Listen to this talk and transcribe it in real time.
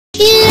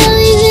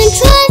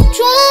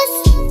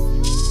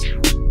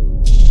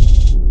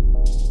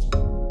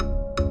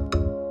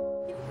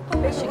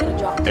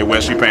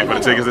Wes, you paying for the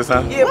tickets this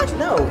time? Yeah, but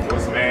no.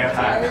 What's man?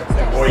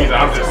 Boy,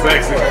 I'm just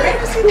sexy.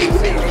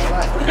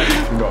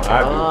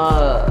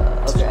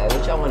 Okay,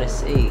 what y'all want to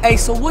see? Hey,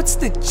 so what's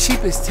the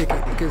cheapest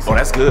ticket? Because Oh,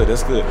 that's good.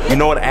 That's good. You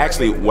know what?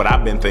 Actually, what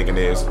I've been thinking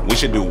is we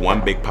should do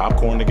one big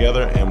popcorn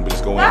together and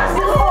just go in.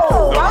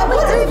 Why would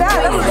we do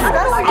that?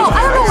 Oh,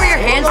 I don't know where your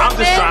hands are. I'm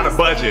just trying to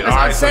budget. All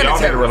right, so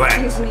y'all need to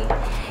relax.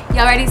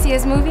 Y'all ready to see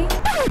his movie?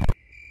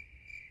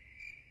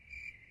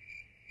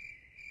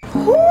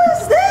 Who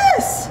is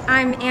this?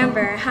 I'm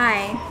Amber.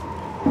 Hi.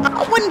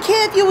 I wouldn't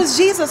care if you was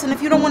Jesus, and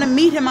if you don't want to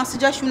meet him, I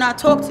suggest you not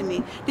talk to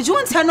me. Did you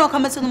intend on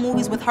coming to the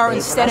movies with her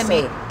instead of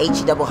me?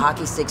 H double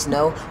hockey sticks,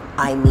 no,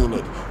 I mean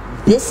it.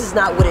 This is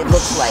not what it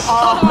looks like.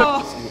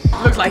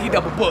 looks like he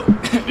double booked.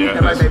 Yeah,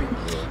 right, baby.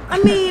 I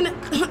mean,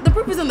 the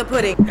proof is in the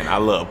pudding. And I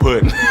love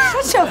pudding.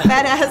 Shut your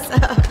fat ass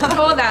up.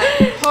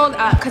 Hold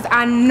up, because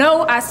I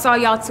know I saw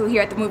y'all two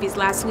here at the movies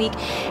last week,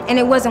 and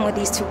it wasn't with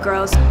these two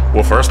girls.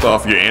 Well, first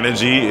off, your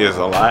energy is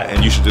a lot,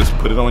 and you should just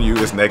put it on you.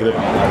 It's negative.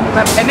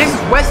 And this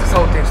is Wes's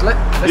whole thing, so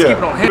let's keep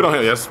it on him. Keep it on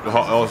him, yes.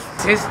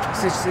 His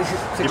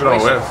Keep it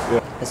on Wes. Yeah.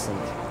 Listen,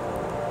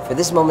 for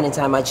this moment in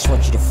time, I just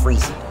want you to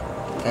freeze it,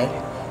 okay?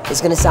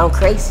 It's gonna sound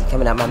crazy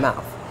coming out my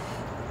mouth,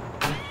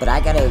 but I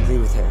gotta agree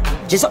with her.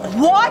 Just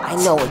what? I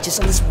know it, just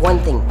on this one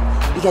thing.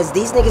 Because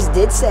these niggas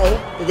did say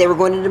that they were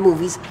going to the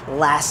movies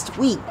last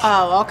week.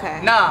 Oh, okay.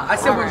 Nah, I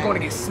said we was going to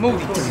get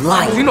smoothies.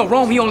 Lying. You know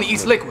Rome, he only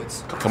eats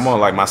liquids. Come on,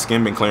 like my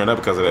skin been clearing up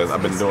because of this.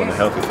 I've been doing the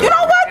healthy thing. You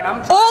know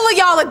what? All of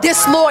y'all are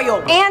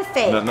disloyal. And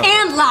fake. No.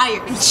 And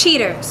liars. And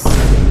cheaters.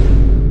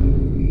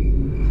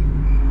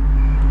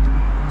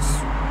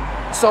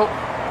 So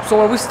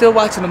are we still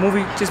watching the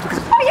movie just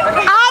because?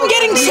 I'm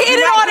getting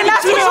cheated on, and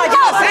that's what I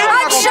just said.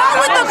 I'm sure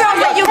with the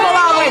girls that you go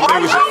out with.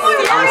 I'm sure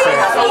with the girls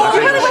that you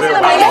go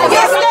out with.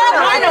 Yes,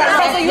 ma'am. I know.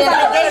 You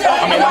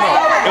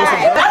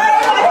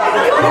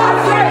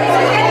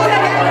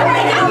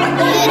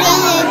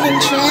don't even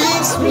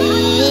trust me.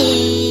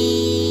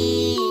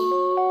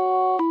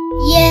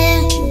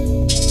 Yeah.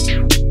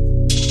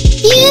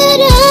 You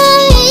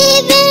don't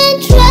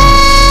even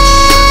trust.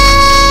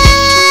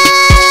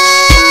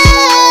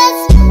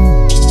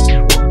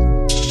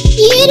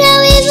 You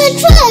don't even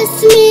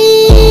trust me.